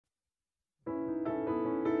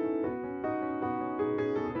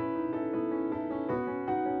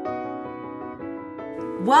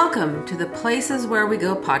Welcome to the Places Where We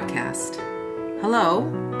Go podcast. Hello,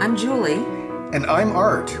 I'm Julie. And I'm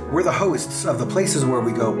Art. We're the hosts of the Places Where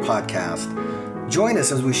We Go podcast. Join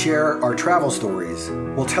us as we share our travel stories.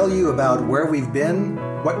 We'll tell you about where we've been,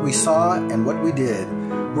 what we saw, and what we did.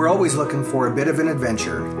 We're always looking for a bit of an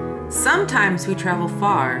adventure. Sometimes we travel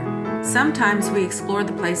far. Sometimes we explore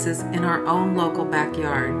the places in our own local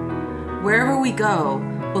backyard. Wherever we go,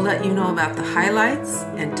 we'll let you know about the highlights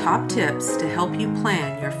and top tips to help you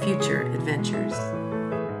plan your future adventures.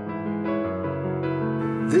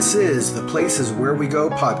 This is the Places Where We Go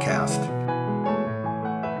podcast.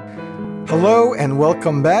 Hello and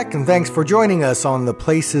welcome back, and thanks for joining us on the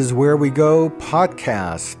Places Where We Go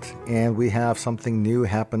podcast. And we have something new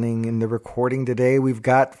happening in the recording today. We've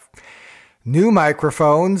got new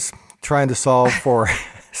microphones, trying to solve for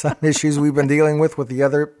some issues we've been dealing with the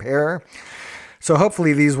other pair. So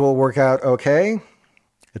hopefully these will work out okay.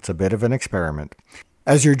 It's a bit of an experiment.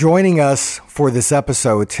 As you're joining us for this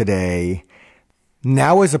episode today,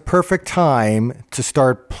 now is a perfect time to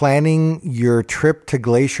start planning your trip to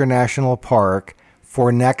Glacier National Park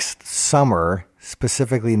for next summer,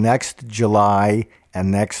 specifically next July and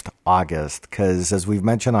next August. Because as we've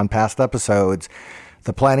mentioned on past episodes,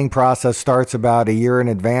 the planning process starts about a year in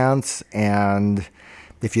advance, and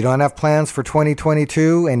if you don't have plans for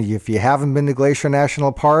 2022, and if you haven't been to Glacier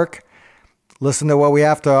National Park, listen to what we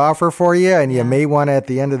have to offer for you, and you may want to, at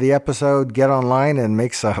the end of the episode, get online and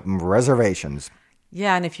make some reservations.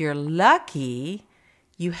 Yeah, and if you're lucky,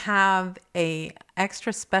 you have a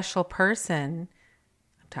extra special person,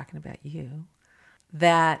 I'm talking about you,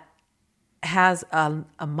 that has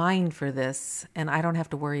a mind for this, and I don't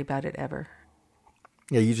have to worry about it ever.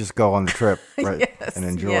 Yeah, you just go on the trip, right, yes, and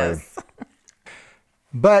enjoy. Yes.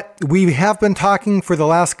 But we have been talking for the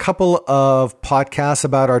last couple of podcasts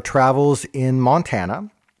about our travels in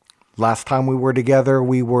Montana. Last time we were together,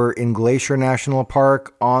 we were in Glacier National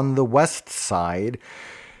Park on the west side.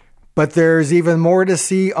 But there's even more to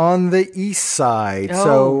see on the east side.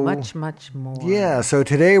 Oh, much more. Yeah, so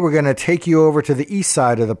today we're going to take you over to the east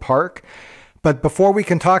side of the park. But before we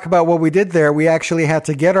can talk about what we did there, we actually had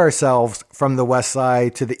to get ourselves from the west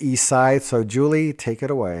side to the east side. So Julie, take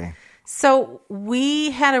it away. So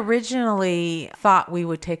we had originally thought we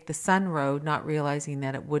would take the Sun Road, not realizing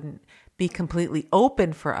that it wouldn't be completely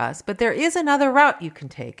open for us. But there is another route you can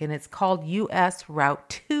take, and it's called US Route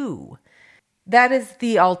 2. That is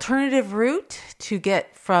the alternative route to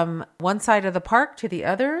get from one side of the park to the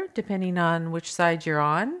other, depending on which side you're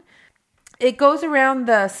on. It goes around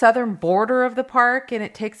the southern border of the park, and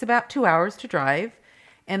it takes about 2 hours to drive.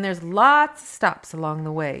 And there's lots of stops along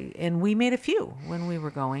the way. And we made a few when we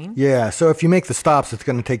were going. Yeah, so if you make the stops, it's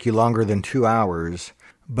going to take you longer than 2 hours.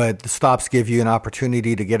 But the stops give you an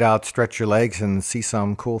opportunity to get out, stretch your legs, and see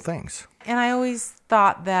some cool things. And I always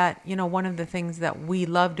thought that, one of the things that we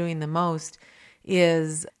love doing the most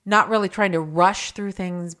is not really trying to rush through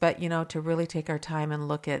things, but, to really take our time and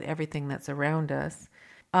look at everything that's around us.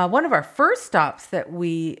 One of our first stops that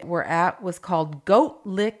we were at was called Goat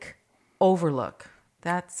Lick Overlook.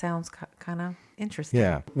 That sounds kind of interesting.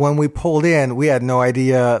 Yeah. When we pulled in, we had no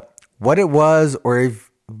idea what it was or if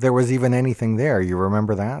there was even anything there. You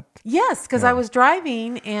remember that? Yes, because I was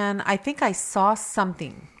driving and I think I saw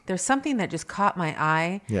something. There's something that just caught my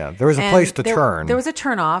eye. Yeah, there was a place to turn. There was a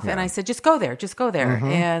turn off, and I said, just go there. Mm-hmm.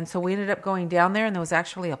 And so we ended up going down there, and there was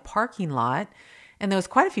actually a parking lot, and there was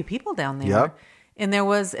quite a few people down there. Yep. And there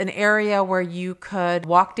was an area where you could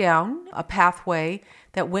walk down a pathway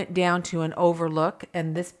that went down to an overlook,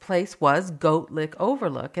 and this place was Goat Lick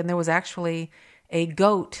Overlook. And there was actually a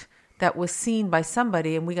goat that was seen by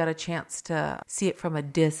somebody, and we got a chance to see it from a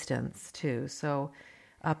distance too. So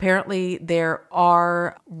apparently there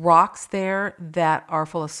are rocks there that are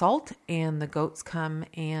full of salt, and the goats come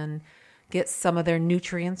and get some of their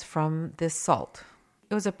nutrients from this salt.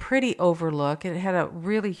 It was a pretty overlook. It had a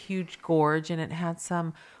really huge gorge, and it had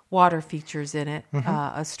some water features in it,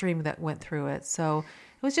 a stream that went through it. So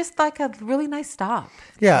it was just like a really nice stop.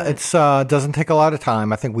 Yeah, it doesn't take a lot of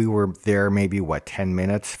time. I think we were there maybe, 10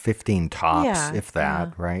 minutes, 15 tops, if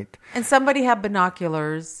that, right? And somebody had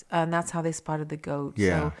binoculars, and that's how they spotted the goat.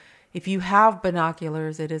 Yeah. So if you have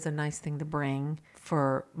binoculars, it is a nice thing to bring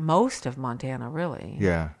for most of Montana, really.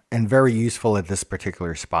 Yeah, and very useful at this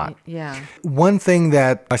particular spot. Yeah. One thing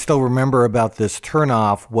that I still remember about this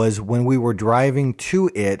turnoff was when we were driving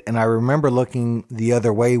to it, and I remember looking the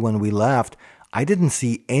other way when we left, I didn't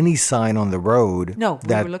see any sign on the road. No,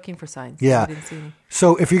 we were looking for signs. Yeah. We didn't see any.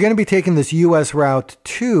 So if you're going to be taking this US Route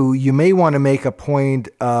 2, you may want to make a point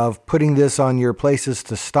of putting this on your places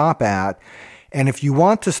to stop at And if you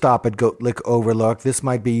want to stop at Goat Lick Overlook, this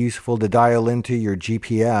might be useful to dial into your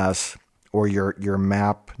GPS or your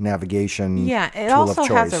map navigation it tool also of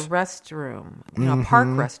choice. has a restroom, a park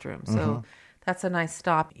restroom. So that's a nice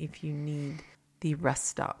stop if you need the rest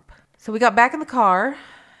stop. So we got back in the car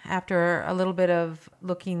after a little bit of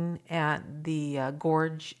looking at the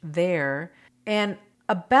gorge there. And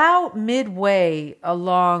about midway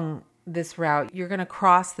along this route, you're going to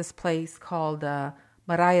cross this place called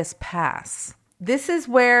Marias Pass. This is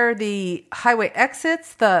where the highway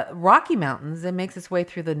exits the Rocky Mountains and makes its way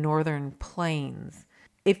through the northern plains.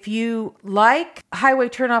 If you like highway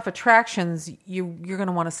turnoff attractions, you're going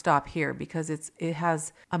to want to stop here because it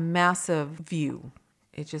has a massive view.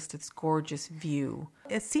 It's gorgeous view.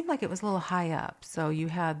 It seemed like it was a little high up, so you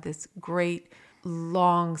had this great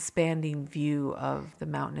long spanning view of the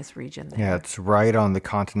mountainous region there. Yeah, it's right on the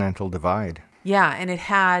Continental Divide. Yeah, and it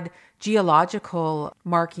had geological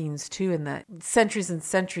markings too in the centuries and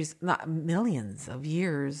centuries, not millions of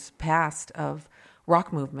years past of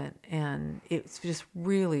rock movement. And it's just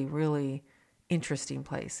really, really interesting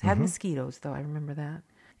place. It had mosquitoes though, I remember that.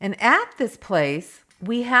 And at this place,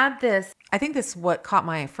 we had this, I think this what caught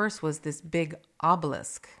my eye first was this big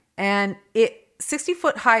obelisk. And it's 60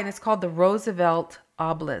 foot high and it's called the Roosevelt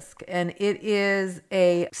Obelisk. And it is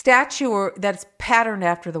a statue that's patterned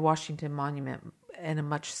after the Washington Monument in a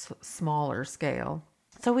much smaller scale.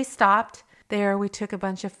 So we stopped there. We took a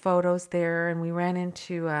bunch of photos there and we ran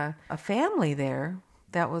into a family there.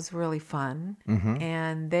 That was really fun.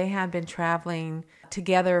 And they had been traveling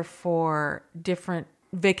together for different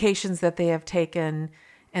vacations that they have taken,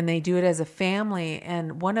 and they do it as a family.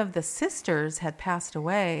 And one of the sisters had passed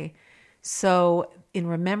away. So in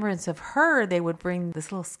remembrance of her, they would bring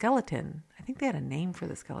this little skeleton. I think they had a name for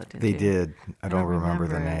the skeleton. They too. did. I don't remember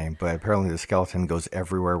the it. name, but apparently the skeleton goes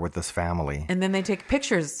everywhere with this family. And then they take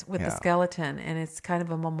pictures with the skeleton, and it's kind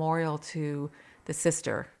of a memorial to the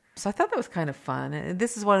sister. So I thought that was kind of fun. And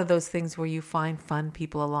this is one of those things where you find fun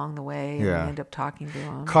people along the way and you end up talking to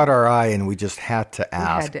them. Caught our eye and we just had to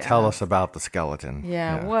ask, tell us about the skeleton.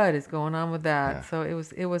 Yeah, what is going on with that? Yeah. So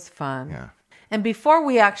it was fun. Yeah. And before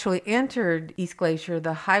we actually entered East Glacier,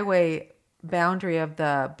 the highway boundary of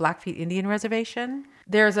the Blackfeet Indian Reservation,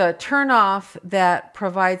 there's a turnoff that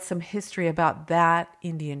provides some history about that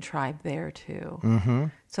Indian tribe there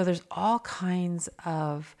too. So there's all kinds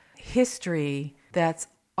of history that's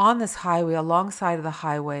on this highway, alongside of the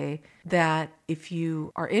highway, that if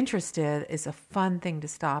you are interested, is a fun thing to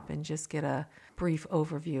stop and just get a brief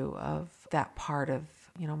overview of that part of,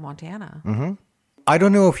 Montana. I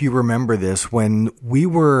don't know if you remember this. When we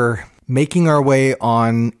were making our way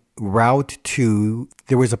on Route 2,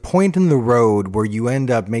 there was a point in the road where you end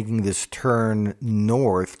up making this turn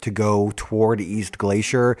north to go toward East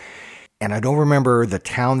Glacier. And I don't remember the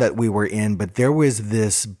town that we were in, but there was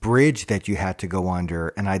this bridge that you had to go under.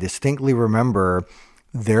 And I distinctly remember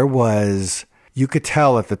you could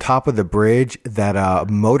tell at the top of the bridge that a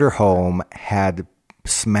motorhome had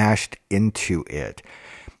smashed into it.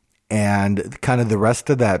 And kind of the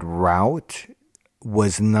rest of that route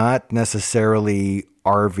was not necessarily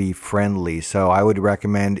RV friendly. So I would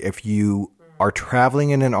recommend, if you are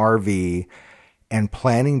traveling in an RV and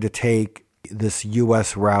planning to take this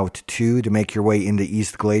U.S. Route 2 to make your way into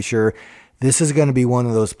East Glacier, this is going to be one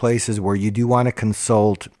of those places where you do want to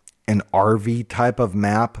consult an RV type of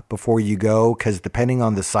map before you go, because depending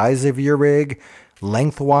on the size of your rig,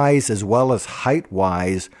 lengthwise as well as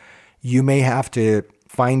height-wise, you may have to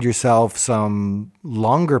find yourself some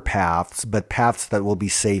longer paths, but paths that will be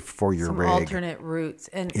safe for your rig. Alternate routes.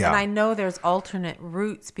 And I know there's alternate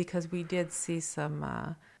routes because we did see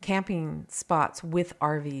some camping spots with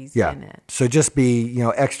RVs in it. So just be,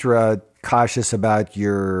 extra cautious about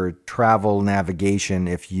your travel navigation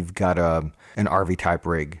if you've got an RV type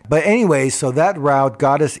rig. But anyway, so that route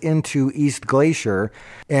got us into East Glacier,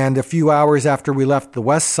 and a few hours after we left the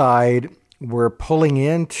west side, we're pulling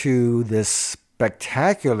into this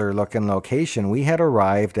spectacular looking location. We had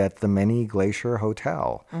arrived at the Many Glacier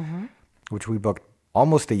Hotel, which we booked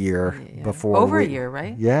almost a year before. Over a year,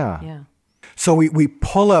 right? Yeah. So we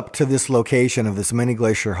pull up to this location of this Many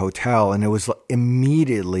Glacier Hotel, and it was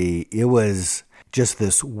just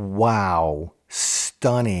this wow,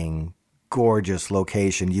 stunning, gorgeous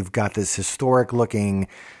location. You've got this historic looking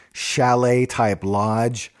chalet type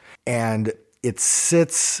lodge, and it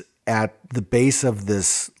sits at the base of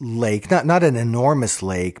this lake, not an enormous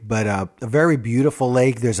lake, but a very beautiful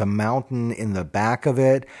lake. There's a mountain in the back of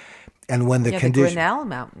it. And when the Grinnell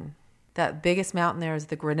Mountain. That biggest mountain there is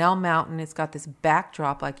the Grinnell Mountain. It's got this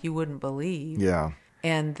backdrop like you wouldn't believe. Yeah.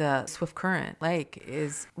 And the Swift Current Lake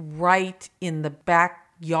is right in the back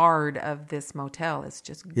backyard of this motel is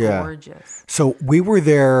just gorgeous. So we were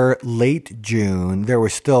there late June. There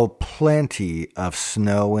was still plenty of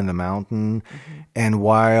snow in the mountain. Mm-hmm. And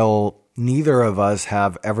while neither of us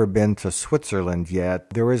have ever been to Switzerland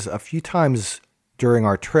yet, there was a few times during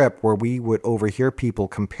our trip where we would overhear people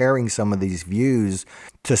comparing some of these views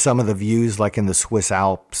to some of the views like in the Swiss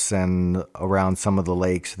Alps and around some of the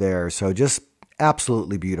lakes there. So just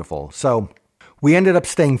absolutely beautiful. So we ended up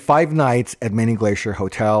staying 5 nights at Mini Glacier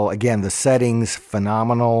Hotel. Again, the setting's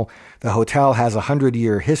phenomenal. The hotel has a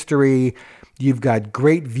 100-year history. You've got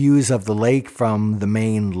great views of the lake from the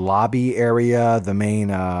main lobby area, the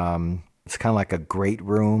main it's kind of like a great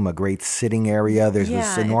room, a great sitting area. There's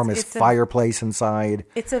this enormous fireplace inside.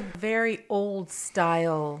 It's a very old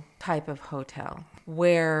style type of hotel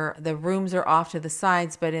where the rooms are off to the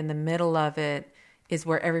sides, but in the middle of it is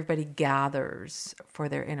where everybody gathers for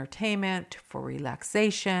their entertainment, for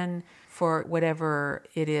relaxation, for whatever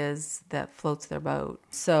it is that floats their boat.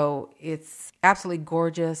 So it's absolutely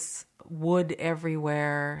gorgeous, wood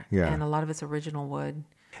everywhere, and a lot of it's original wood.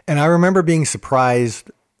 And I remember being surprised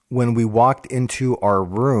when we walked into our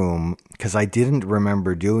room, because I didn't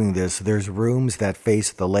remember doing this. There's rooms that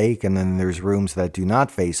face the lake, and then there's rooms that do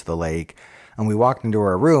not face the lake. And we walked into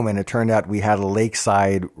our room, and it turned out we had a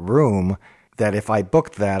lakeside room that if I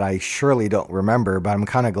booked that, I surely don't remember, but I'm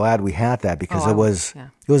kind of glad we had that because it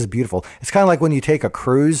was beautiful. It's kind of like when you take a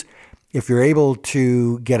cruise, if you're able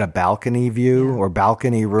to get a balcony view or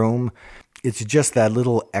balcony room, it's just that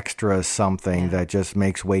little extra something that just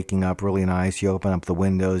makes waking up really nice. You open up the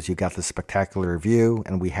windows, you got the spectacular view,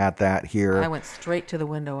 and we had that here. I went straight to the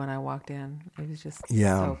window when I walked in. It was just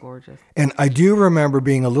so gorgeous. And I do remember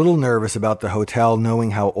being a little nervous about the hotel,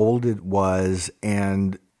 knowing how old it was,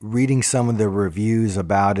 and reading some of the reviews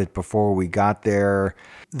about it before we got there.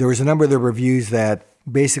 There was a number of the reviews that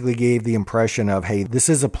basically gave the impression of, hey, this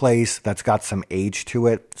is a place that's got some age to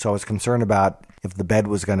it. So I was concerned about if the bed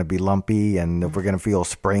was going to be lumpy and if we're going to feel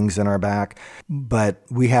springs in our back. But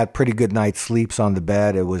we had pretty good night's sleeps on the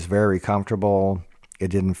bed. It was very comfortable. It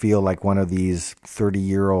didn't feel like one of these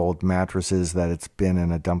 30-year-old mattresses that it's been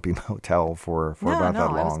in a dumpy motel for about that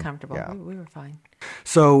long. No, it was comfortable. Yeah. We were fine.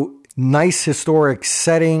 So nice historic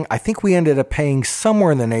setting. I think we ended up paying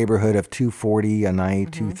somewhere in the neighborhood of $240 a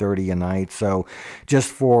night, $230 a night. So just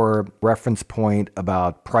for reference point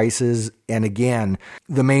about prices. And again,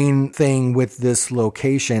 the main thing with this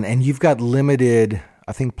location, and you've got limited,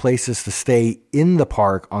 I think, places to stay in the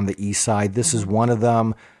park on the east side. This is one of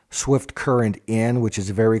them. Swift Current Inn, which is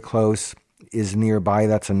very close, is nearby.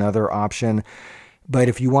 That's another option. But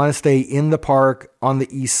if you want to stay in the park on the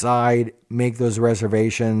east side, make those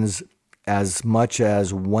reservations as much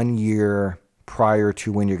as 1 year prior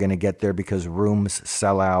to when you're going to get there because rooms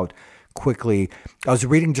sell out quickly. I was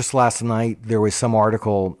reading just last night, there was some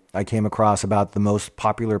article I came across about the most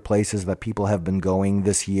popular places that people have been going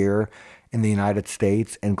this year in the United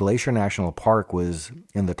States, and Glacier National Park was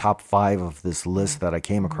in the top 5 of this list that I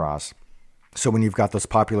came across. So when you've got those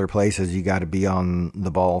popular places, you got to be on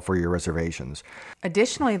the ball for your reservations.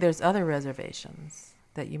 Additionally, there's other reservations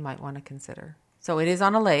that you might want to consider. So it is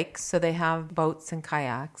on a lake, so they have boats and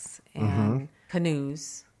kayaks and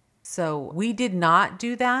canoes. So we did not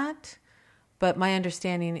do that, but my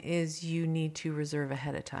understanding is you need to reserve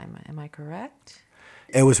ahead of time. Am I correct?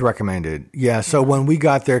 It was recommended. Yeah. So when we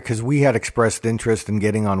got there, because we had expressed interest in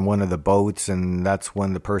getting on one of the boats, and that's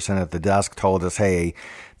when the person at the desk told us, hey,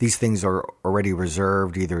 these things are already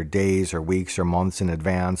reserved either days or weeks or months in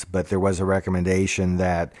advance. But there was a recommendation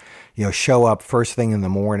that, show up first thing in the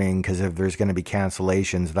morning, because if there's going to be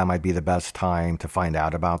cancellations, that might be the best time to find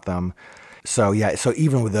out about them. So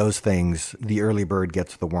even with those things, the early bird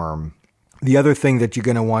gets the worm. The other thing that you're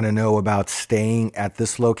going to want to know about staying at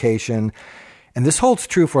this location, and this holds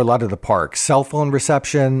true for a lot of the parks. Cell phone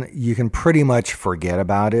reception, you can pretty much forget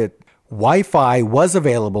about it. Wi-Fi was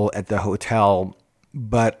available at the hotel,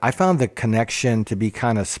 but I found the connection to be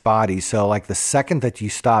kind of spotty. So like the second that you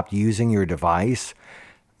stopped using your device,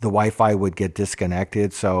 the Wi-Fi would get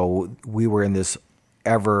disconnected. So we were in this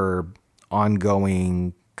ever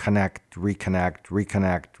ongoing connect,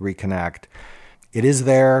 reconnect. It is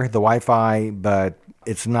there, the Wi-Fi, but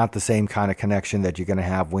it's not the same kind of connection that you're going to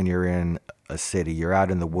have when you're in a city. You're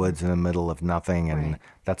out in the woods in the middle of nothing, and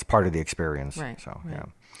that's part of the experience. Yeah.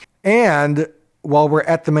 And while we're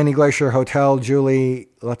at the Mini Glacier Hotel, Julie,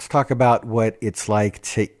 let's talk about what it's like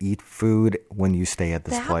to eat food when you stay at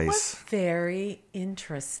this place. That was very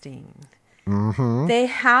interesting. They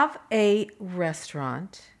have a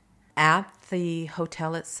restaurant at the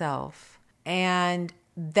hotel itself, and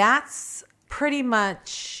that's pretty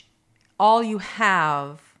much all you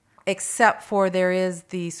have, except for there is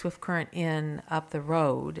the Swift Current Inn up the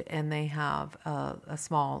road, and they have a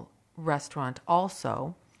small restaurant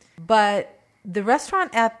also. But the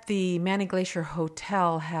restaurant at the Manning Glacier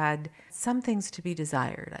Hotel had some things to be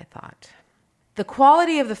desired, I thought. The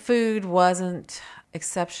quality of the food wasn't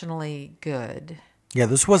exceptionally good. Yeah,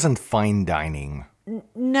 this wasn't fine dining.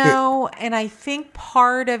 No, and I think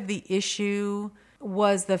part of the issue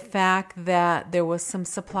was the fact that there was some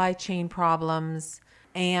supply chain problems,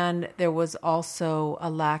 and there was also a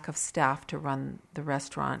lack of staff to run the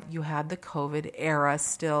restaurant. You had the COVID era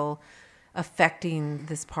still affecting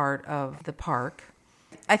this part of the park.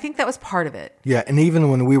 I think that was part of it. Yeah, and even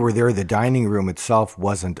when we were there, the dining room itself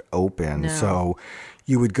wasn't open. No. So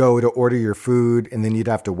you would go to order your food, and then you'd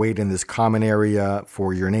have to wait in this common area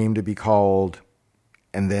for your name to be called,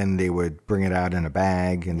 and then they would bring it out in a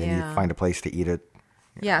bag, and then you'd find a place to eat it.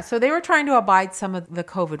 Yeah, so they were trying to abide some of the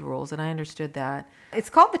COVID rules, and I understood that. It's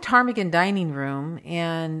called the Ptarmigan Dining Room,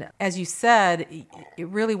 and as you said, it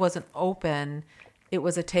really wasn't open. It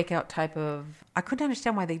was a takeout type of... I couldn't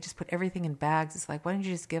understand why they just put everything in bags. It's like, why don't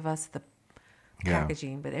you just give us the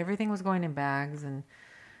packaging? But everything was going in bags, and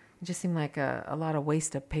it just seemed like a lot of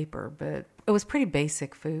waste of paper. But it was pretty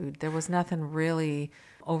basic food. There was nothing really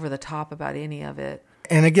over the top about any of it.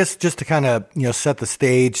 And I guess just to kind of, set the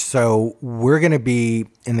stage, so we're going to be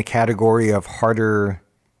in the category of harder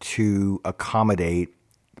to accommodate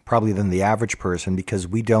probably than the average person because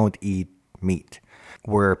we don't eat meat.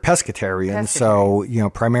 We're pescatarian, so,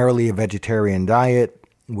 primarily a vegetarian diet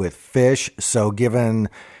with fish. So given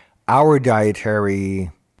our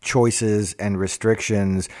dietary choices and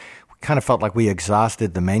restrictions, we kind of felt like we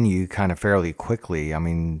exhausted the menu kind of fairly quickly. I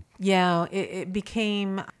mean... Yeah, it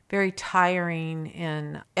became very tiring,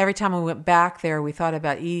 and every time we went back there, we thought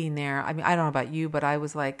about eating there. I mean, I don't know about you, but I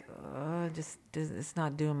was like, it's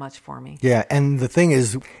not doing much for me. Yeah, and the thing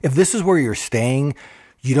is, if this is where you're staying,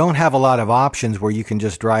 you don't have a lot of options where you can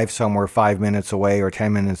just drive somewhere 5 minutes away or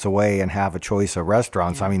 10 minutes away and have a choice of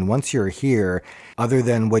restaurants. Yeah. I mean, once you're here, other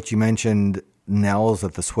than what you mentioned, Nell's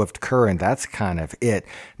at the Swift Current, that's kind of it.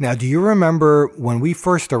 Now, do you remember when we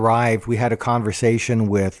first arrived, we had a conversation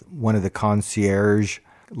with one of the concierge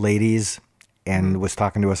ladies and was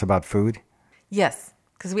talking to us about food? Yes,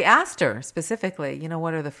 because we asked her specifically,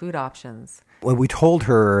 what are the food options? Well, we told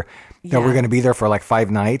her that we're going to be there for like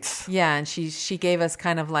 5 nights. Yeah, and she gave us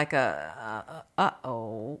kind of like a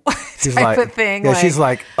uh-oh she's type like, of thing. Yeah, she's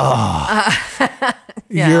like,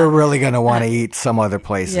 you're really going to want to eat some other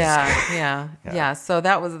places. Yeah. So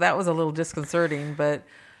that was a little disconcerting,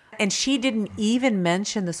 and she didn't even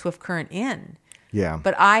mention the Swift Current Inn. Yeah.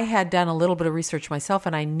 But I had done a little bit of research myself,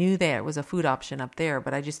 and I knew there was a food option up there,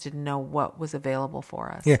 but I just didn't know what was available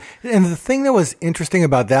for us. Yeah. And the thing that was interesting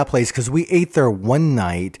about that place, because we ate there one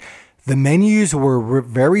night, the menus were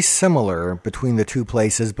very similar between the two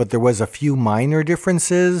places, but there was a few minor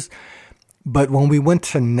differences. But when we went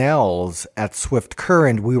to Nell's at Swift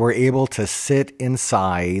Current, we were able to sit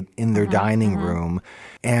inside in their dining room.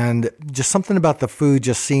 And just something about the food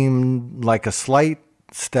just seemed like a slight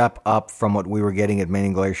step up from what we were getting at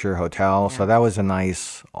Manning Glacier Hotel. Yeah. So that was a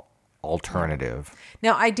nice alternative.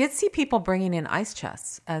 Now, I did see people bringing in ice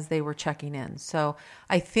chests as they were checking in. So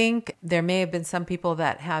I think there may have been some people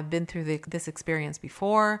that have been through this experience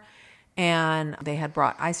before, and they had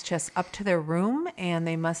brought ice chests up to their room, and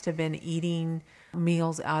they must have been eating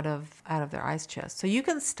meals out of their ice chest. So you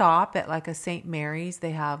can stop at like a St. Mary's.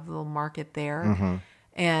 They have a little market there.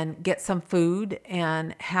 And get some food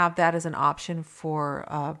and have that as an option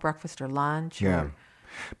for breakfast or lunch. Yeah.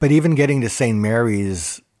 But even getting to St.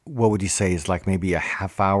 Mary's, what would you say is like maybe a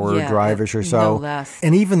half-hour drive-ish or so? No less.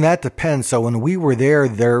 And even that depends. So when we were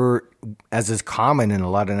there, as is common in a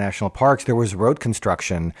lot of national parks, there was road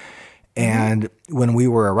construction. And when we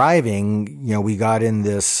were arriving, we got in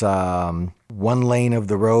this one lane of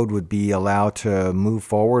the road would be allowed to move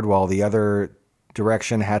forward while the other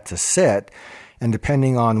direction had to sit. And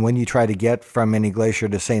depending on when you try to get from Manning Glacier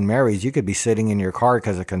to St. Mary's, you could be sitting in your car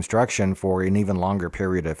because of construction for an even longer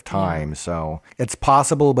period of time. Yeah. So it's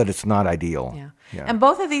possible, but it's not ideal. Yeah. And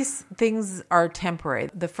both of these things are temporary.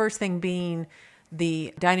 The first thing being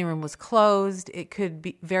the dining room was closed. It could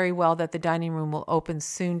be very well that the dining room will open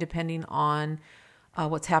soon, depending on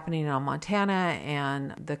what's happening in Montana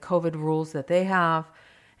and the COVID rules that they have.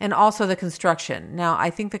 And also the construction. Now, I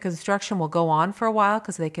think the construction will go on for a while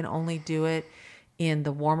because they can only do it in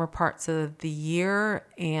the warmer parts of the year,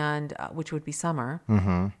 and which would be summer.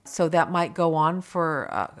 So that might go on for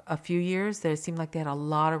a few years. It seemed like they had a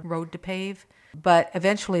lot of road to pave, but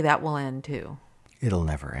eventually that will end too. It'll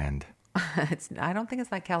never end. I don't think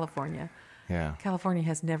it's like California. Yeah. California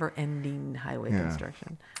has never-ending highway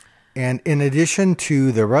construction. And in addition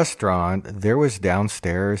to the restaurant, there was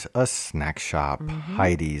downstairs a snack shop,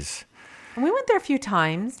 Heidi's. And we went there a few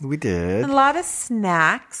times. We did. A lot of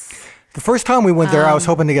snacks. The first time we went there, I was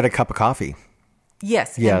hoping to get a cup of coffee.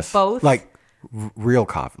 Yes. Yes. And both. Like real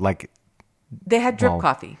coffee. Like they had drip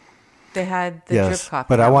coffee. They had the drip coffee.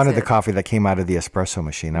 But I wanted the coffee that came out of the espresso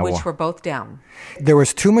machine. Which were both down. There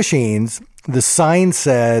was 2 machines. The sign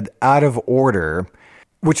said out of order,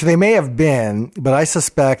 which they may have been, but I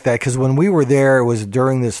suspect that because when we were there, it was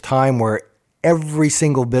during this time where every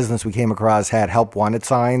single business we came across had help wanted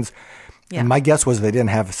signs. Yeah. And my guess was they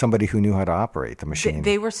didn't have somebody who knew how to operate the machine.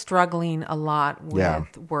 They were struggling a lot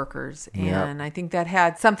with workers. And I think that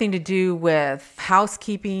had something to do with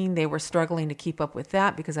housekeeping. They were struggling to keep up with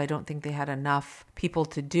that because I don't think they had enough people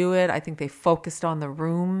to do it. I think they focused on the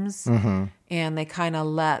rooms and they kind of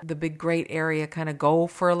let the big great area kind of go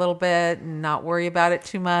for a little bit and not worry about it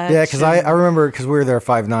too much. Yeah, because I remember, because we were there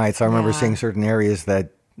 5 nights, I remember seeing certain areas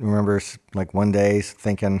that, remember like one day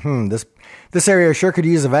thinking, this area sure could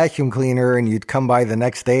use a vacuum cleaner, and you'd come by the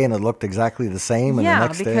next day and it looked exactly the same. And the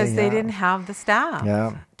next because day, they didn't have the staff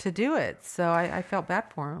to do it. So I felt bad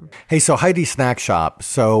for them. Hey, so Heidi's Snack Shop.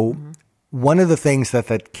 So one of the things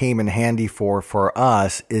that came in handy for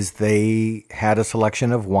us is they had a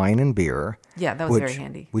selection of wine and beer. Yeah, that was very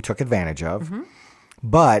handy. We took advantage of.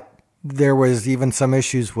 But there was even some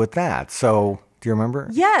issues with that. So do you remember?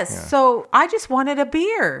 Yes. Yeah. So I just wanted a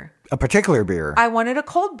beer. A particular beer. I wanted a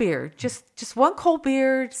cold beer. Just one cold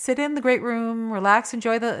beer, sit in the great room, relax,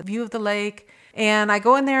 enjoy the view of the lake. And I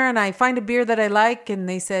go in there and I find a beer that I like, and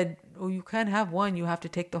they said, "Oh, you can't have one. You have to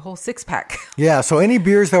take the whole 6-pack." Yeah. So any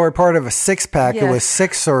beers that were part of a 6-pack, it was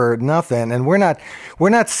 6 or nothing. And we're not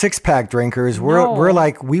 6-pack drinkers. We're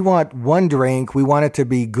like, we want one drink. We want it to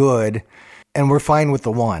be good, and we're fine with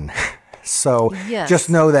the one. So just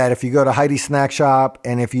know that if you go to Heidi's Snack Shop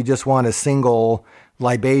and if you just want a single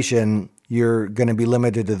libation, you're going to be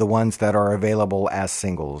limited to the ones that are available as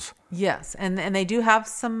singles. Yes. And they do have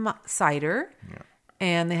some cider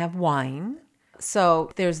and they have wine.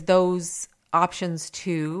 So there's those options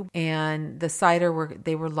too. And the cider,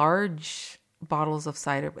 they were large bottles of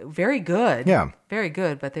cider. Very good. Yeah. Very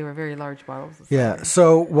good, but they were very large bottles of cider. Yeah.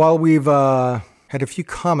 So while we've had a few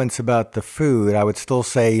comments about the food, I would still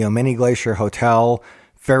say, Mini Glacier Hotel,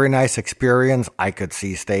 very nice experience. I could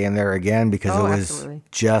see staying there again because it was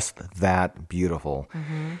just that beautiful.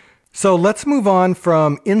 So let's move on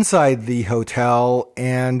from inside the hotel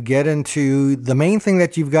and get into the main thing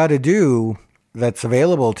that you've got to do that's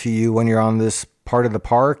available to you when you're on this part of the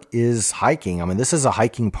park is hiking. I mean, this is a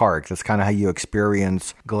hiking park. That's kind of how you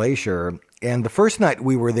experience Glacier. And the first night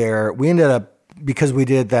we were there, we ended up, because we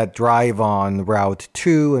did that drive on Route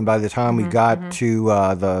 2, and by the time we got to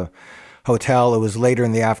the hotel, it was later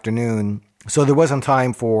in the afternoon. So there wasn't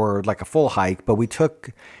time for like a full hike, but we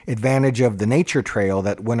took advantage of the nature trail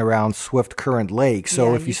that went around Swift Current Lake.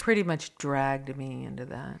 So if you pretty much dragged me into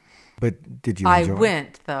that. But did you enjoy it? I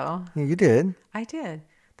went, though. Yeah, you did. I did.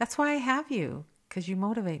 That's why I have you, because you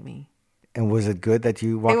motivate me. And was it good that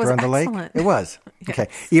you walked around the lake? It was. Okay.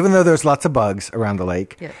 Even though there's lots of bugs around the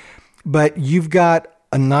lake. Yes. But you've got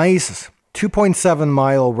a nice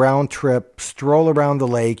 2.7-mile round trip stroll around the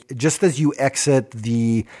lake. Just as you exit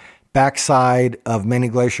the backside of Mini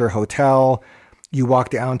Glacier Hotel, you walk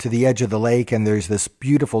down to the edge of the lake, and there's this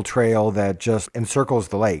beautiful trail that just encircles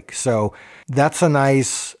the lake. So that's a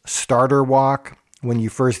nice starter walk when you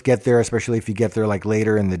first get there, especially if you get there like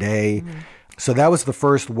later in the day. So that was the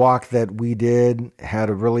first walk that we did. Had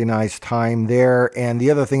a really nice time there. And the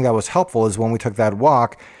other thing that was helpful is when we took that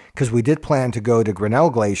walk, because we did plan to go to Grinnell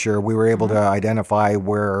Glacier, we were able to identify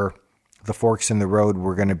where the forks in the road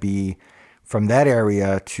were going to be from that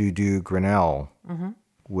area to do Grinnell,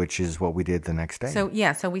 which is what we did the next day.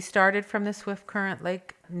 So we started from the Swift Current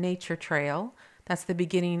Lake Nature Trail. That's the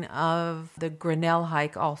beginning of the Grinnell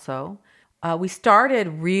hike also. We started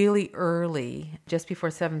really early, just before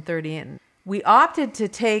 7:30, and we opted to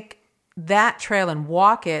take that trail and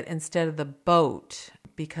walk it instead of the boat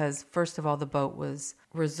because, first of all, the boat was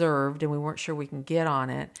reserved and we weren't sure we can get on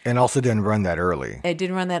it. And also didn't run that early. It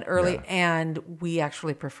didn't run that early, and we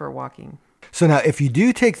actually prefer walking. So now, if you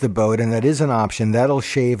do take the boat, and that is an option, that'll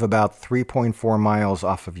shave about 3.4 miles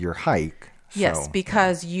off of your hike. Yes,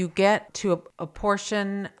 because you get to a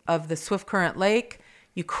portion of the Swift Current Lake,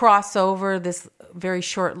 you cross over this very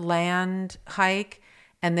short land hike,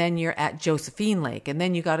 and then you're at Josephine Lake. And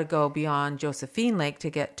then you got to go beyond Josephine Lake to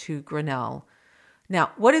get to Grinnell.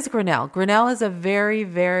 Now, what is Grinnell? Grinnell is a very,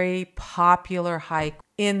 very popular hike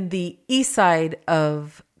in the east side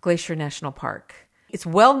of Glacier National Park. It's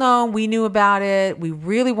well known. We knew about it. We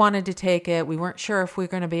really wanted to take it. We weren't sure if we were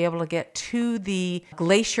going to be able to get to the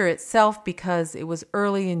glacier itself because it was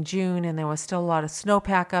early in June and there was still a lot of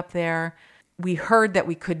snowpack up there. We heard that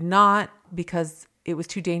we could not because it was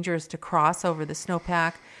too dangerous to cross over the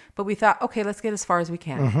snowpack. But we thought, okay, let's get as far as we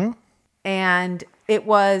can. Mm-hmm. And it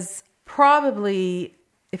was probably,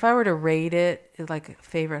 if I were to rate it, like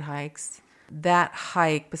favorite hikes, that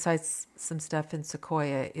hike, besides some stuff in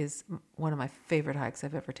Sequoia, is one of my favorite hikes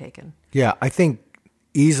I've ever taken. Yeah, I think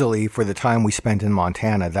easily for the time we spent in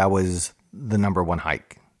Montana, that was the number one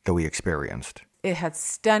hike that we experienced. It had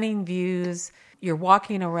stunning views. You're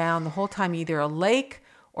walking around the whole time, either a lake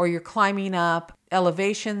or you're climbing up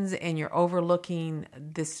elevations and you're overlooking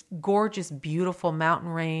this gorgeous, beautiful mountain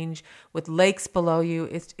range with lakes below you.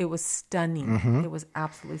 It was stunning. Mm-hmm. It was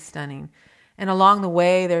absolutely stunning. And along the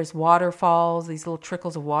way, there's waterfalls, these little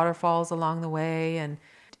trickles of waterfalls along the way. And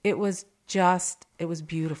it was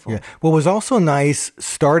beautiful. Yeah. What was also nice,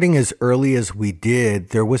 starting as early as we did,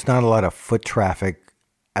 there was not a lot of foot traffic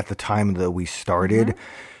at the time that we started,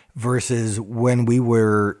 mm-hmm. versus when we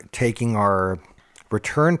were taking our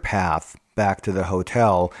return path back to the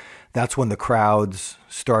hotel. That's when the crowds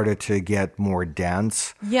started to get more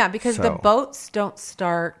dense. Yeah, because the boats don't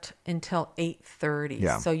start until 8:30.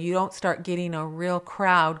 Yeah. So you don't start getting a real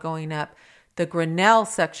crowd going up the Grinnell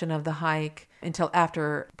section of the hike until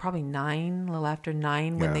after probably 9, a little after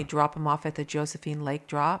 9, when they drop them off at the Josephine Lake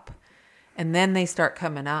drop. And then they start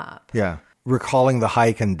coming up. Yeah. Recalling the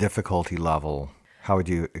hike and difficulty level, how would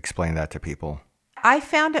you explain that to people? I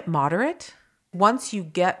found it moderate. Once you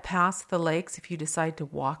get past the lakes, if you decide to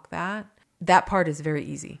walk that part is very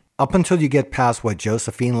easy. Up until you get past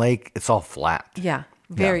Josephine Lake, it's all flat. Yeah,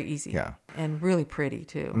 very easy. Yeah. And really pretty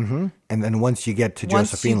too. Mm-hmm. And then once you get to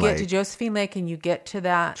Josephine Lake. Once you get to Josephine Lake and you get to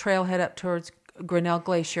that trailhead up towards Grinnell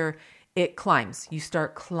Glacier, it climbs. You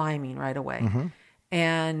start climbing right away. Mm-hmm.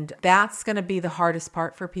 And that's going to be the hardest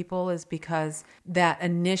part for people, is because that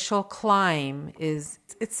initial climb it's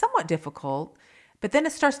somewhat difficult, but then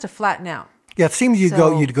it starts to flatten out. Yeah, it seems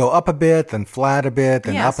you'd go up a bit, then flat a bit,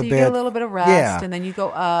 then up a bit. Yeah, so you get a little bit of rest, and then you go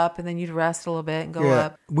up, and then you'd rest a little bit and go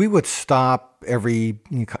up. We would stop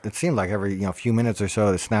it seemed like every few minutes or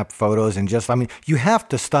so to snap photos, and you have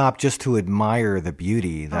to stop just to admire the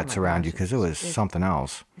beauty that's around you, because it was something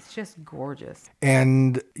else. It's just gorgeous.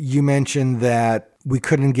 And you mentioned that we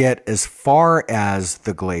couldn't get as far as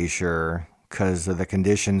the glacier because of the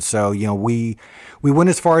conditions. So, we went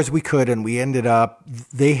as far as we could, and we ended up,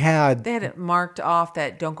 they had it marked off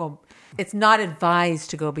that don't go, it's not advised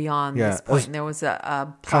to go beyond this point. And there was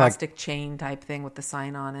a plastic chain type thing with the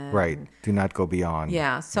sign on it. Right. Do not go beyond.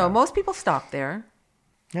 Yeah. So most people stopped there.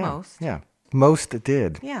 Yeah. Most. Yeah. Most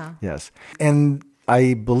did. Yeah. Yes. And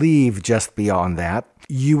I believe just beyond that,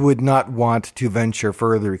 you would not want to venture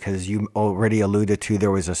further because you already alluded to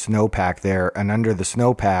there was a snowpack there, and under the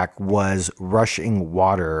snowpack was rushing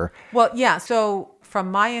water. Well, yeah. So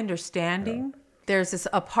from my understanding, there's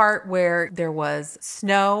a part where there was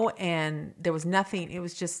snow and there was nothing. It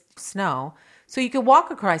was just snow. So you could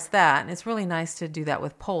walk across that, and it's really nice to do that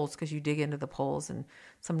with poles, because you dig into the poles, and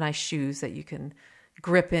some nice shoes that you can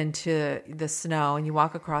grip into the snow, and you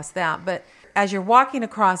walk across that. But as you're walking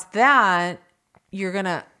across that, you're going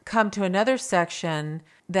to come to another section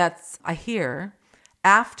that's, I hear,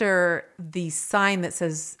 after the sign that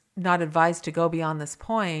says not advised to go beyond this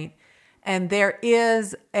point. And there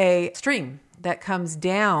is a stream that comes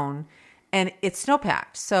down, and it's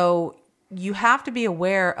snowpacked. So you have to be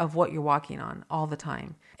aware of what you're walking on all the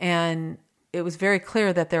time. And it was very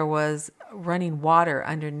clear that there was running water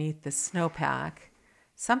underneath the snowpack.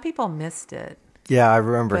 Some people missed it. Yeah, I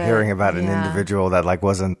remember hearing about an individual that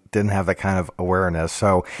didn't have that kind of awareness.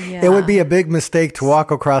 So it would be a big mistake to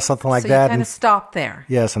walk across something like that. So you kind of stop there.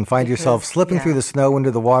 Yes, and find yourself slipping through the snow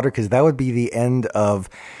into the water, because that would be the end of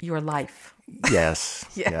your life. Yes.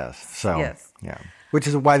 Yes. So yeah, which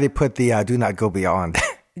is why they put the do not go beyond.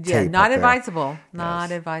 Yeah, not advisable. Not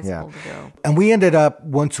advisable to go. And we ended up,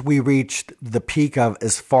 once we reached the peak of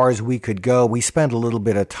as far as we could go, we spent a little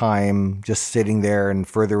bit of time just sitting there and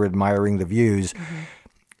further admiring the views. Mm-hmm.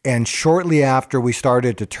 And shortly after we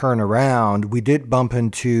started to turn around, we did bump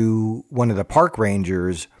into one of the park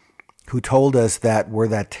rangers, who told us that where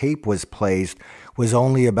that tape was placed was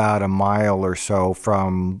only about a mile or so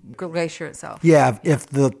from Glacier itself. Yeah, if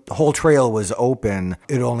the whole trail was open,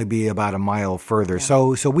 it'd only be about a mile further.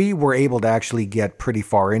 Yeah. So we were able to actually get pretty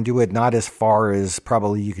far into it, not as far as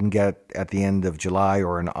probably you can get at the end of July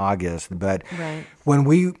or in August. But when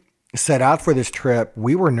we set out for this trip,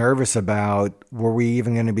 we were nervous about were we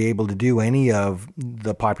even going to be able to do any of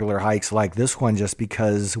the popular hikes like this one, just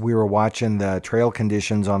because we were watching the trail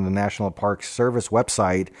conditions on the National Park Service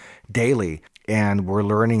website daily. And we're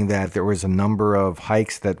learning that there was a number of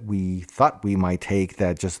hikes that we thought we might take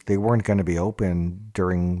that just they weren't going to be open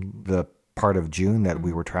during the part of June that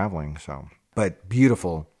we were traveling. So, but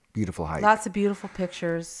beautiful hike. Lots of beautiful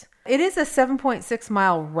pictures. It is a 7.6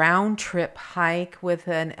 mile round trip hike with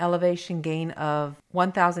an elevation gain of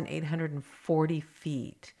 1,840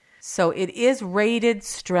 feet. So it is rated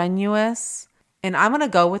strenuous. And I'm going to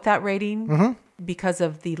go with that rating because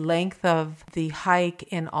of the length of the hike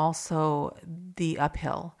and also the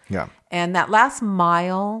uphill. Yeah. And that last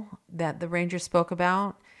mile that the ranger spoke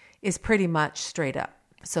about is pretty much straight up.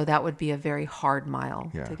 So that would be a very hard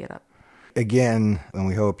mile to get up. Again, and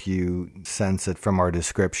we hope you sense it from our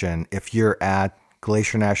description, if you're at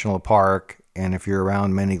Glacier National Park and if you're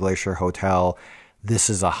around Many Glacier Hotel, this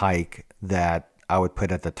is a hike that I would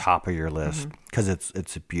put at the top of your list because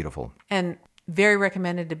it's beautiful. And very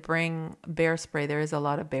recommended to bring bear spray. There is a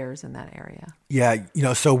lot of bears in that area. Yeah,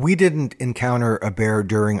 so we didn't encounter a bear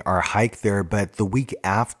during our hike there, but the week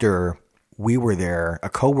after we were there, a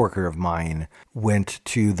coworker of mine went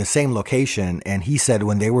to the same location, and he said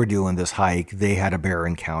when they were doing this hike, they had a bear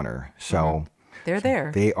encounter. So they're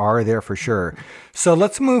there. They are there for sure. So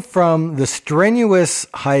let's move from the strenuous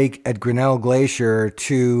hike at Grinnell Glacier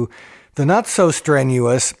to the not so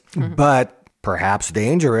strenuous, but perhaps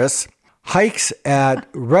dangerous hikes at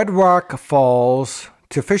Red Rock Falls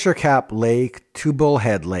to Fisher Cap Lake to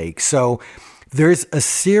Bullhead Lake. So there's a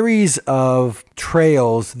series of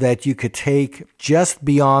trails that you could take just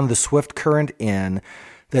beyond the Swift Current Inn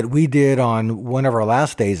that we did on one of our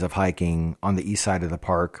last days of hiking on the east side of the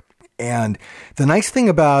park. And the nice thing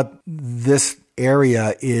about this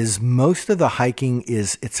area is most of the hiking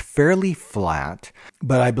it's fairly flat,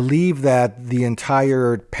 but I believe that the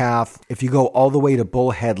entire path, if you go all the way to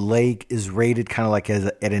Bullhead Lake, is rated kind of like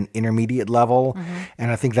at an intermediate level. And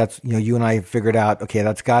I think that's, you and I figured out, okay,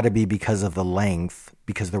 that's got to be because of the length,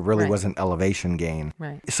 because there really wasn't elevation gain.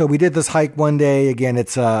 Right. So we did this hike one day. Again,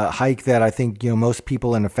 it's a hike that I think, most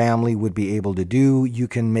people in a family would be able to do. You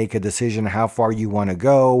can make a decision how far you want to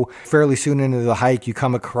go. Fairly soon into the hike, you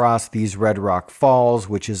come across these Red Rock Falls,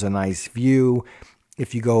 which is a nice view.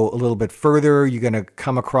 If you go a little bit further, you're going to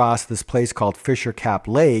come across this place called Fisher Cap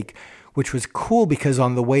Lake, which was cool because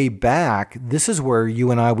on the way back, this is where you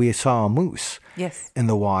and we saw a moose in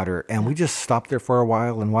the water. And we just stopped there for a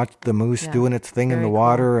while and watched the moose doing its thing in the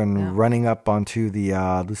water and running up onto the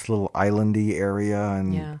this little islandy area.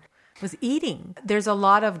 And It was eating. There's a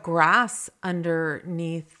lot of grass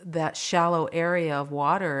underneath that shallow area of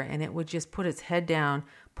water, and it would just put its head down,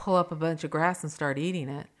 pull up a bunch of grass and start eating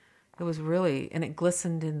it. It was really, and it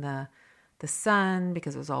glistened in the sun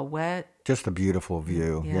because it was all wet. Just a beautiful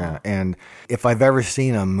view. Yeah. And if I've ever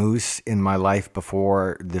seen a moose in my life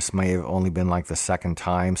before, this may have only been like the second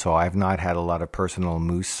time. So I've not had a lot of personal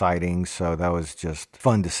moose sightings. So that was just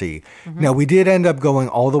fun to see. Now, we did end up going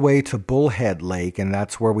all the way to Bullhead Lake, and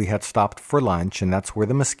that's where we had stopped for lunch, and that's where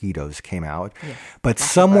the mosquitoes came out. Yes. But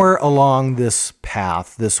somewhere along this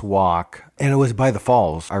path, this walk, and it was by the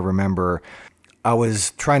falls, I remember I was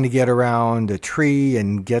trying to get around a tree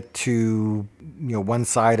and get to, one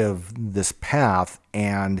side of this path,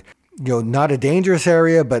 and, not a dangerous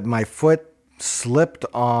area, but my foot slipped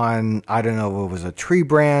on, I don't know if it was a tree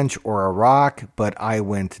branch or a rock, but I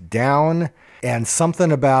went down, and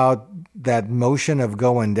something about that motion of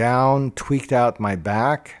going down tweaked out my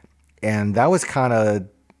back. And that was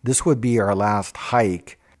this would be our last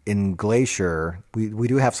hike in Glacier. We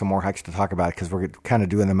do have some more hikes to talk about because we're kind of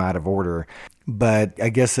doing them out of order. But I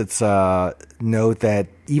guess it's a note that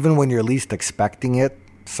even when you're least expecting it,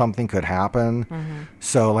 something could happen.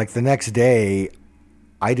 So like the next day,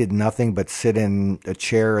 I did nothing but sit in a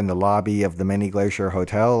chair in the lobby of the Many Glacier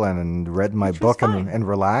Hotel and read my book and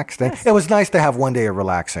relaxed. And it was nice to have one day of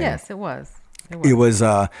relaxing. Yes, it was. It was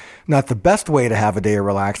not the best way to have a day of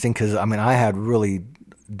relaxing because, I had really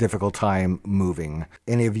difficult time moving.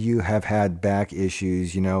 Any of you have had back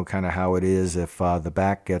issues, kind of how it is if the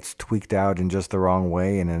back gets tweaked out in just the wrong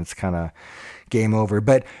way and then it's kind of game over.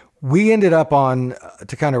 But we ended up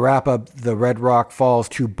to kind of wrap up the Red Rock Falls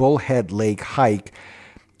to Bullhead Lake hike.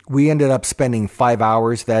 We ended up spending 5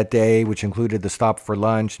 hours that day, which included the stop for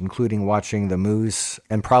lunch, including watching the moose,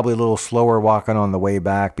 and probably a little slower walking on the way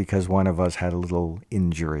back because one of us had a little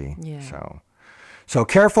injury. Yeah. So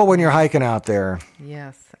careful when you're hiking out there.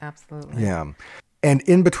 Yes, absolutely. Yeah. And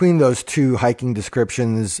in between those two hiking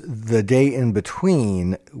descriptions, the day in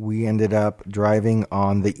between, we ended up driving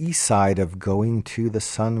on the east side of Going to the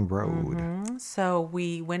Sun Road. Mm-hmm. So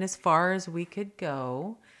we went as far as we could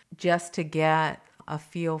go just to get a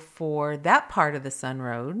feel for that part of the Sun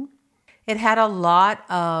Road. It had a lot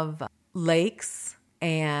of lakes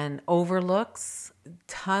and overlooks,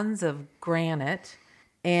 tons of granite.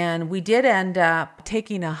 And we did end up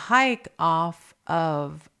taking a hike off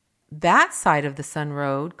of that side of the Sun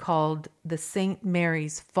Road called the St.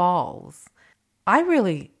 Mary's Falls. I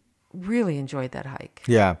really, really enjoyed that hike.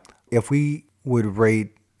 Yeah. If we would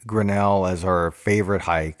rate Grinnell as our favorite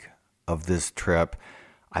hike of this trip,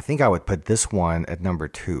 I think I would put this one at number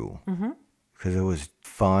 2. Because it was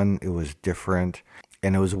fun, it was different,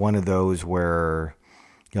 and it was one of those where,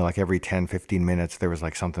 like every 10, 15 minutes, there was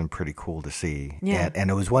like something pretty cool to see. Yeah. And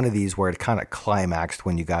it was one of these where it kind of climaxed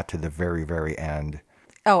when you got to the very, very end.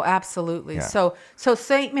 Oh, absolutely. Yeah. So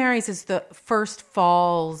St. Mary's is the first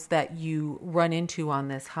falls that you run into on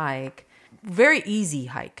this hike. Very easy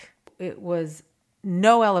hike. It was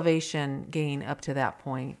no elevation gain up to that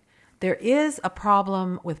point. There is a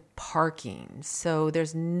problem with parking. So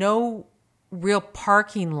there's no real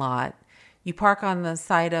parking lot. You park on the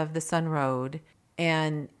side of the Sun Road,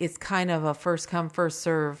 and it's kind of a first come, first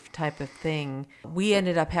serve type of thing. We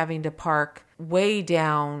ended up having to park way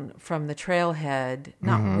down from the trailhead,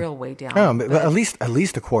 not real way down. Oh, but at least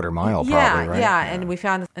a quarter mile, probably, right? Yeah, and we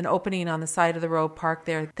found an opening on the side of the road, parked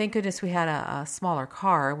there. Thank goodness we had a smaller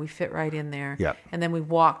car. We fit right in there. Yep. And then we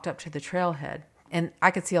walked up to the trailhead. And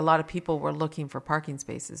I could see a lot of people were looking for parking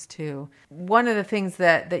spaces too. One of the things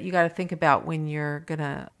that you got to think about when you're going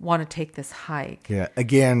to want to take this hike. Yeah.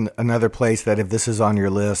 Again, another place that if this is on your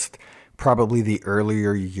list, probably the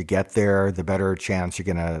earlier you get there, the better chance you're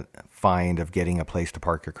going to find of getting a place to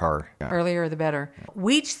park your car. Yeah. Earlier, the better.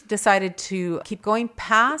 We decided to keep going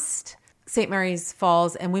past St. Mary's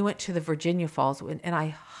Falls, and we went to the Virginia Falls, and I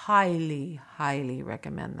highly, highly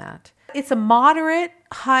recommend that. It's a moderate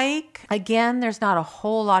hike. Again, there's not a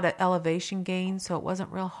whole lot of elevation gain, so it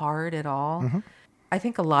wasn't real hard at all. I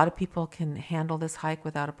think a lot of people can handle this hike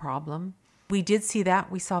without a problem. We did see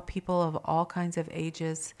that. We saw people of all kinds of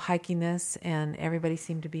ages hiking this, and everybody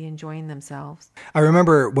seemed to be enjoying themselves. I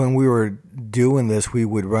remember when we were doing this, we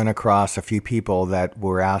would run across a few people that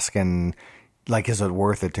were asking, like, is it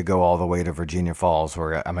worth it to go all the way to Virginia Falls,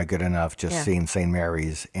 or am I good enough just seeing St.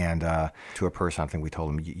 Mary's? And to a person, I think we told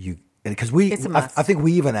them, because I think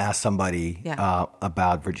we even asked somebody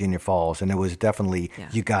about Virginia Falls, and it was definitely,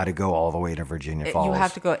 you got to go all the way to Virginia Falls. You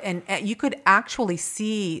have to go, and you could actually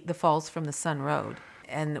see the falls from the Sun Road.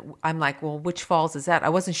 And I'm like, well, which falls is that? I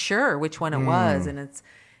wasn't sure which one it was, and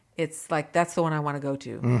it's like, that's the one I want to go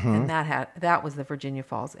to. And that was the Virginia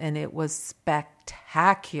Falls, and it was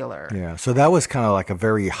spectacular. Yeah, so that was kind of like a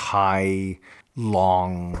very high,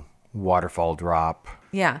 long waterfall drop.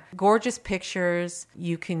 Yeah, gorgeous pictures.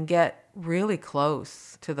 You can get really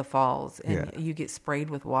close to the falls, and you get sprayed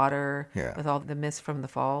with water with all the mist from the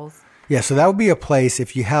falls. Yeah, so that would be a place,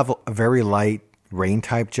 if you have a very light rain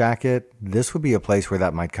type jacket, this would be a place where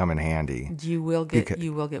that might come in handy. You will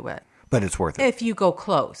get wet. But it's worth it. If you go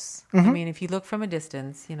close. I mean, if you look from a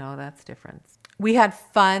distance, that's different. We had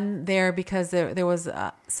fun there because there was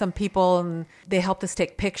some people, and they helped us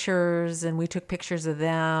take pictures, and we took pictures of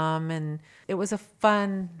them, and it was a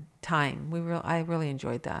fun time. I really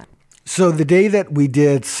enjoyed that. So the day that we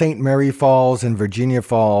did St. Mary Falls and Virginia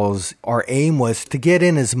Falls, our aim was to get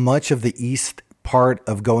in as much of the east part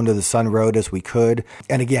of Going to the Sun Road as we could.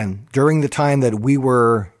 And again, during the time that we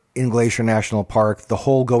were in Glacier National Park, the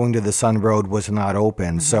whole Going to the Sun Road was not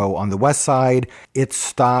open. So on the west side, it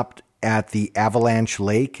stopped at the Avalanche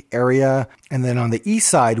Lake area. And then on the east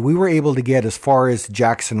side, we were able to get as far as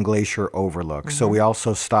Jackson Glacier Overlook. So we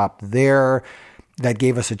also stopped there. That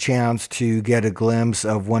gave us a chance to get a glimpse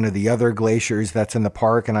of one of the other glaciers that's in the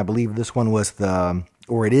park. And I believe this one was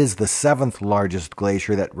it is the 7th largest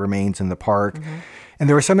glacier that remains in the park. And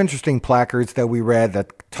there were some interesting placards that we read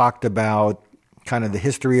that talked about kind of the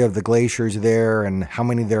history of the glaciers there and how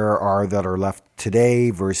many there are that are left today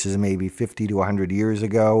versus maybe 50 to 100 years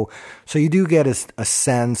ago. So you do get a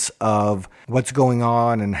sense of what's going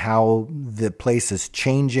on and how the place is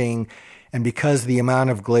changing. And because the amount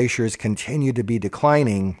of glaciers continue to be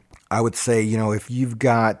declining, I would say, if you've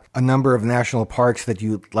got a number of national parks that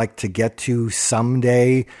you'd like to get to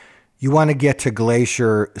someday, you want to get to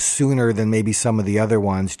Glacier sooner than maybe some of the other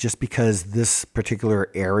ones, just because this particular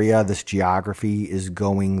area, this geography is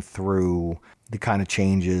going through the kind of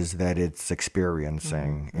changes that it's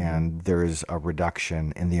experiencing, and there's a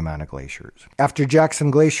reduction in the amount of glaciers. After Jackson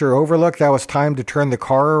Glacier Overlook, that was time to turn the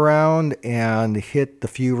car around and hit the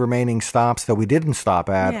few remaining stops that we didn't stop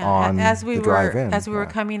at on the drive-in. As we were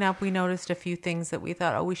coming up, we noticed a few things that we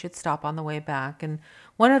thought, we should stop on the way back. And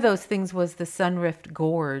one of those things was the Sunrift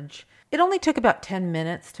Gorge. It only took about 10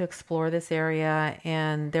 minutes to explore this area,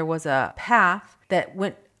 and there was a path that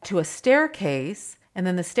went to a staircase, and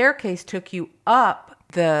then the staircase took you up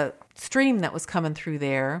the stream that was coming through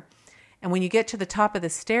there. And when you get to the top of the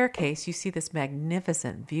staircase, you see this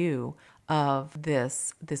magnificent view of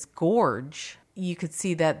this gorge. You could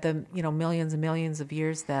see that the millions and millions of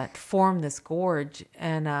years that formed this gorge,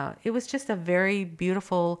 and it was just a very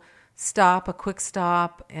beautiful stop, a quick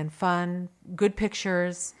stop, and fun, good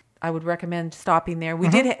pictures. I would recommend stopping there. We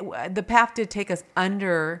the path did take us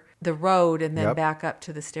under the road and then back up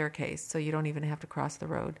to the staircase, so you don't even have to cross the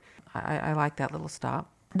road. I like that little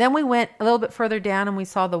stop. Then we went a little bit further down and we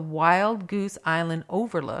saw the Wild Goose Island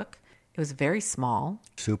Overlook. It was very small.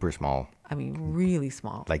 Super small. I mean, really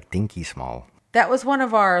small. Like dinky small. That was one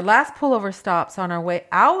of our last pullover stops on our way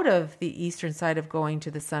out of the eastern side of going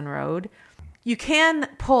to the Sun Road. You can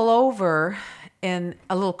pull over in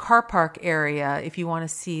a little car park area if you want to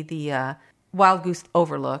see the Wild Goose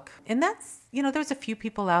Overlook. And that's, there's a few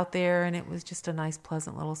people out there, and it was just a nice,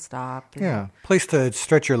 pleasant little stop. Yeah, place to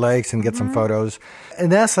stretch your legs and get some photos.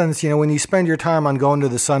 In essence, when you spend your time on going to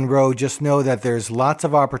the Sun Road, just know that there's lots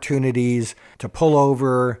of opportunities to pull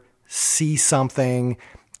over, see something.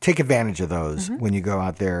 Take advantage of those when you go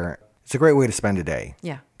out there. It's a great way to spend a day.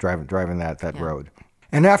 Yeah. Driving that road.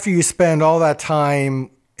 And after you spend all that time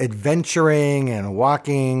adventuring and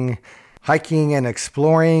walking, hiking and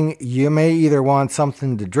exploring, you may either want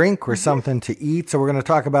something to drink or something to eat. So we're going to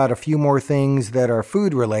talk about a few more things that are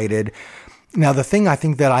food related. Now, the thing I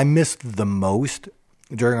think that I missed the most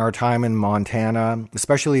during our time in Montana,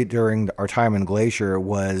 especially during our time in Glacier,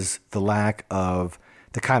 was the lack of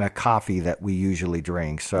the kind of coffee that we usually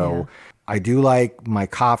drink. So I do like my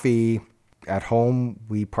coffee. At home,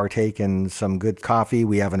 we partake in some good coffee.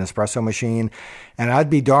 We have an espresso machine. And I'd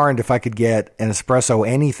be darned if I could get an espresso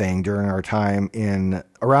anything during our time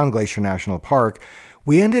around Glacier National Park.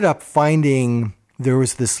 We ended up finding there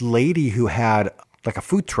was this lady who had like a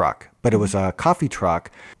food truck, but it was a coffee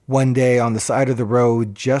truck one day on the side of the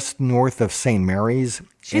road just north of St. Mary's.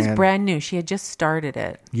 She's brand new. She had just started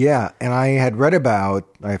it. Yeah. And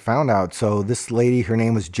I found out, so this lady, her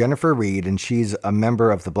name was Jennifer Reed, and she's a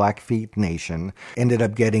member of the Blackfeet Nation, ended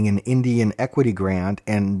up getting an Indian equity grant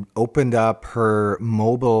and opened up her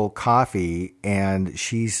mobile coffee, and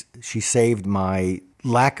she saved my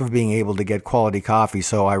lack of being able to get quality coffee.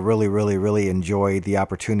 So I really, really, really enjoyed the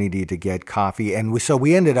opportunity to get coffee. And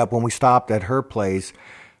we ended up, when we stopped at her place,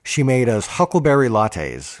 she made us huckleberry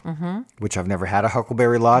lattes, which I've never had a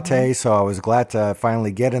huckleberry latte. So I was glad to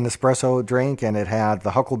finally get an espresso drink, and it had the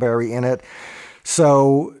huckleberry in it.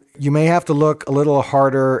 So you may have to look a little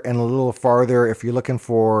harder and a little farther if you're looking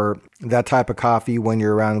for that type of coffee when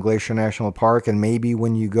you're around Glacier National Park. And maybe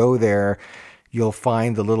when you go there, you'll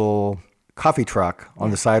find the little coffee truck on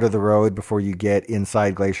the side of the road before you get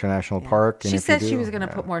inside Glacier National Park. And she said she was going to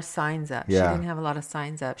put more signs up. She didn't have a lot of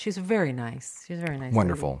signs up. She was very nice. She was very nice.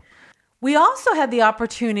 Wonderful. Lady. We also had the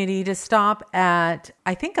opportunity to stop at,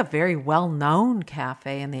 I think, a very well-known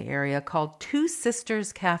cafe in the area called Two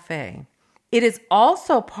Sisters Cafe. It is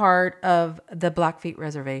also part of the Blackfeet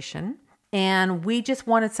Reservation, and we just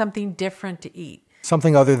wanted something different to eat.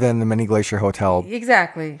 Something other than the Mini Glacier Hotel.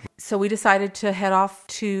 Exactly. So we decided to head off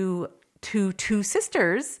to Two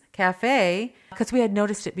Sisters Cafe because we had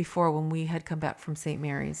noticed it before when we had come back from St.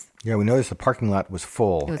 Mary's. Yeah, we noticed the parking lot was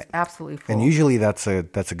full. It was absolutely full. And usually that's a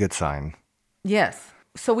good sign. Yes.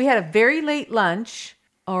 So we had a very late lunch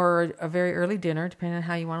or a very early dinner, depending on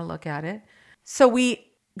how you want to look at it. So we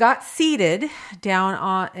got seated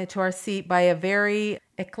down to our seat by a very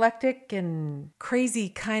eclectic and crazy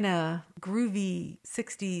kind of groovy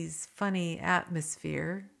 60s funny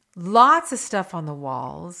atmosphere. Lots of stuff on the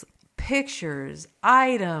walls. Pictures,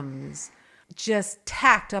 items, just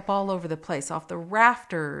tacked up all over the place, off the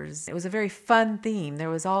rafters. It was a very fun theme. There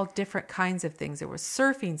was all different kinds of things. There was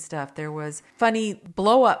surfing stuff. There was funny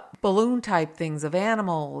blow-up balloon type things of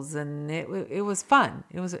animals, and it was fun.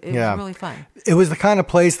 It was really fun. It was the kind of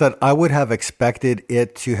place that I would have expected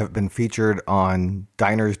it to have been featured on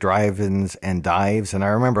diners, drive-ins, and dives. And I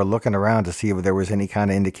remember looking around to see if there was any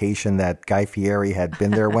kind of indication that Guy Fieri had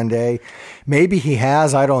been there one day. Maybe he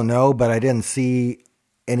has, I don't know, but I didn't see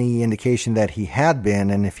any indication that he had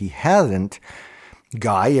been. And if he hasn't,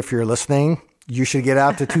 Guy, if you're listening, you should get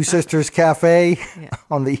out to Two Sisters Cafe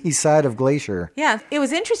on the east side of Glacier. Yeah, it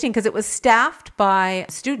was interesting because it was staffed by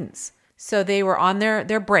students. So they were on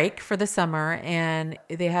their break for the summer, and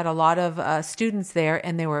they had a lot of students there,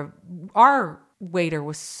 and our waiter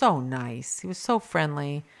was so nice. He was so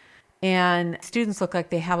friendly. And students look like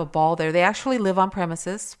they have a ball there. They actually live on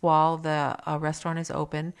premises while the restaurant is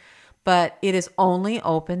open, but it is only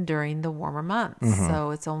open during the warmer months. Mm-hmm. So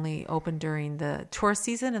it's only open during the tourist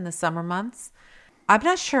season and the summer months. I'm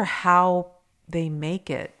not sure how they make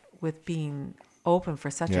it with being open for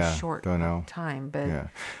such a short time.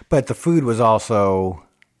 But the food was also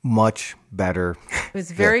much better. It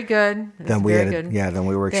was very good. Than we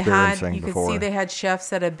were experiencing you before. You could see they had chefs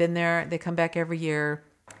that had been there. They come back every year.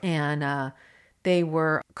 And they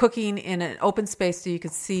were cooking in an open space so you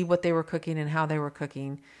could see what they were cooking and how they were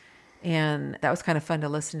cooking. And that was kind of fun to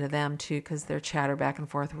listen to them, too, because their chatter back and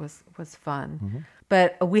forth was fun. Mm-hmm.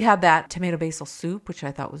 But we had that tomato basil soup, which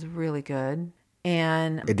I thought was really good.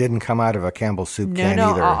 And it didn't come out of a Campbell's soup can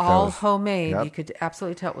either. No, all homemade. Yep. You could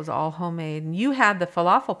absolutely tell it was all homemade. And you had the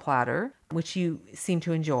falafel platter, which you seemed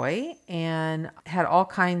to enjoy, and had all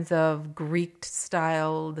kinds of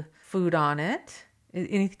Greek-styled food on it.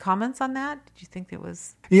 Any comments on that? Did you think it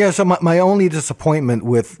was... Yeah, so my only disappointment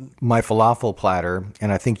with my falafel platter,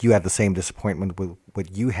 and I think you had the same disappointment with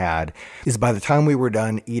what you had, is by the time we were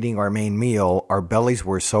done eating our main meal, our bellies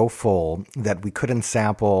were so full that we couldn't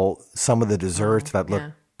sample some of the desserts that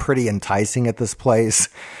looked pretty enticing at this place.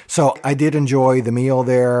 So I did enjoy the meal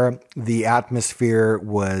there. The atmosphere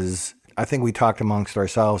was... I think we talked amongst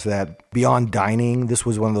ourselves that beyond dining, this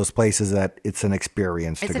was one of those places that it's an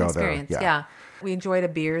experience to go there. It's an experience, yeah. We enjoyed a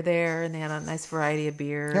beer there, and they had a nice variety of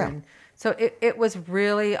beer. Yeah. And so it was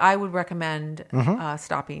really, I would recommend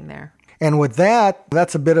stopping there. And with that,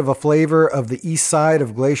 that's a bit of a flavor of the east side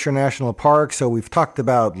of Glacier National Park. So we've talked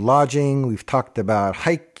about lodging, we've talked about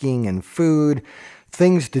hiking and food,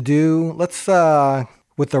 things to do. Let's,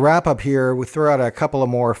 with the wrap up here, we throw out a couple of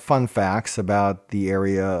more fun facts about the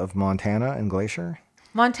area of Montana and Glacier.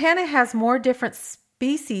 Montana has more different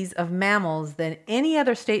species of mammals than any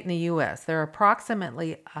other state in the U.S. There are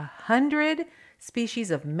approximately 100 species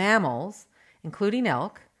of mammals, including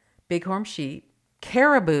elk, bighorn sheep,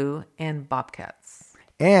 caribou, and bobcats.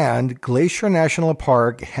 And Glacier National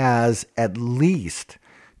Park has at least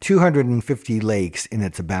 250 lakes in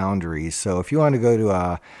its boundaries. So if you want to go to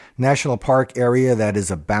a national park area that is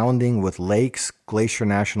abounding with lakes, Glacier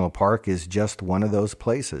National Park is just one of those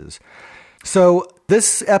places. So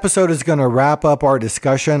this episode is going to wrap up our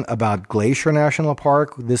discussion about Glacier National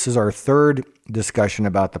Park. This is our third discussion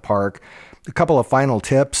about the park. A couple of final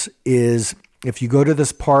tips is if you go to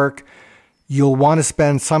this park, you'll want to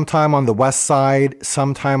spend some time on the west side,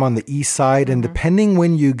 some time on the east side. And depending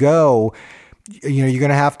when you go, you're going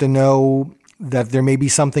to have to know that there may be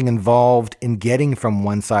something involved in getting from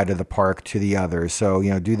one side of the park to the other. So,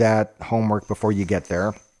 do that homework before you get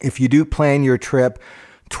there. If you do plan your trip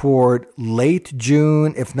toward late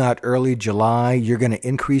June, if not early July, you're going to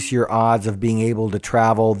increase your odds of being able to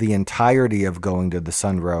travel the entirety of going to the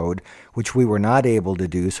Sun Road, which we were not able to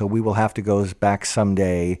do. So we will have to go back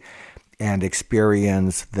someday and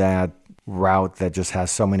experience that route that just has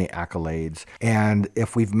so many accolades. And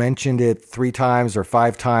if we've mentioned it 3 times or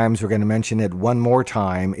 5 times, we're going to mention it one more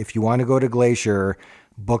time. If you want to go to Glacier,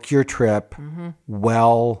 book your trip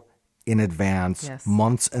well in advance,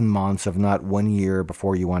 months and months, if not 1 year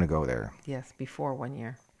before you want to go there. Yes, before 1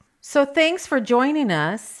 year. So thanks for joining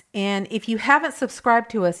us. And if you haven't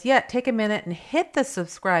subscribed to us yet, take a minute and hit the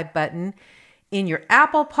subscribe button in your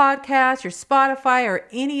Apple Podcasts, your Spotify, or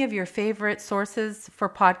any of your favorite sources for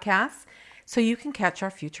podcasts so you can catch our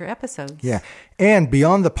future episodes. Yeah. And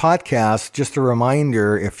beyond the podcast, just a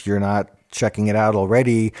reminder, if you're not checking it out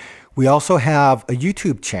already, we also have a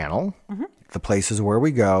YouTube channel. The places where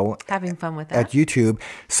we go. Having fun with that. At YouTube.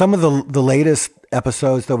 Some of the latest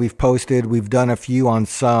episodes that we've posted, we've done a few on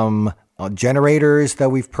some generators that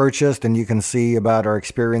we've purchased, and you can see about our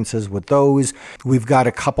experiences with those. We've got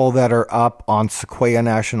a couple that are up on Sequoia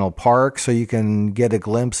National Park, so you can get a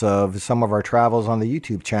glimpse of some of our travels on the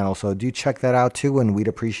YouTube channel. So do check that out too, and we'd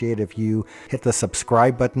appreciate if you hit the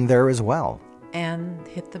subscribe button there as well. And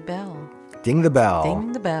hit the bell. Ding the bell.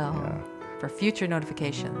 Ding the bell. Yeah. For future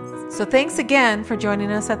notifications. So thanks again for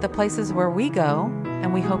joining us at the places where we go,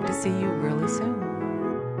 and we hope to see you really soon.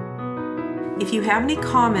 If you have any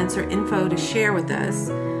comments or info to share with us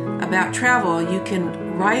about travel, you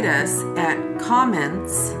can write us at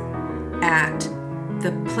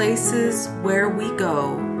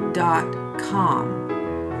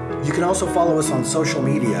comments@theplaceswherewego.com. You can also follow us on social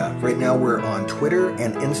media. Right now we're on Twitter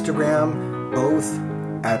and Instagram, both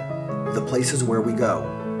at the places where we go.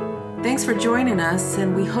 Thanks for joining us,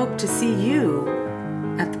 and we hope to see you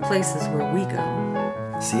at the places where we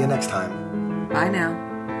go. See you next time. Bye now.